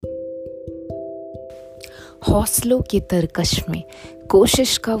हौसलों के तरकश में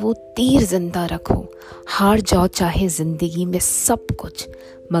कोशिश का वो तीर जिंदा रखो। हार जाओ चाहे जिंदगी में सब कुछ,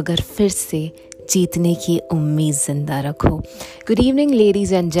 मगर फिर से जीतने की उम्मीद जिंदा रखो। Good evening,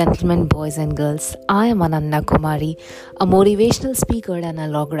 ladies and gentlemen, boys and girls. I am Ananya Kumari, a motivational speaker and a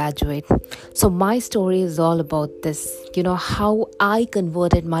law graduate. So my story is all about this, how I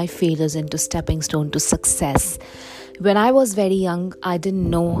converted my failures into stepping stone to success. When I was very young, I didn't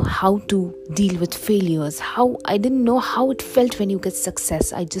know how to deal with failures. I didn't know how it felt when you get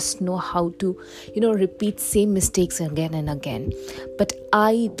success. I just know how to, repeat same mistakes again and again. But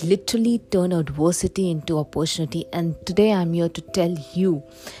I literally turn adversity into opportunity. And today I'm here to tell you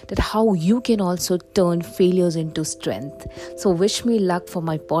that how you can also turn failures into strength. So wish me luck for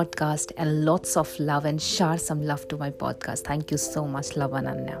my podcast and lots of love, and share some love to my podcast. Thank you so much. Love,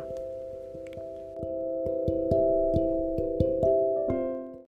 Ananya.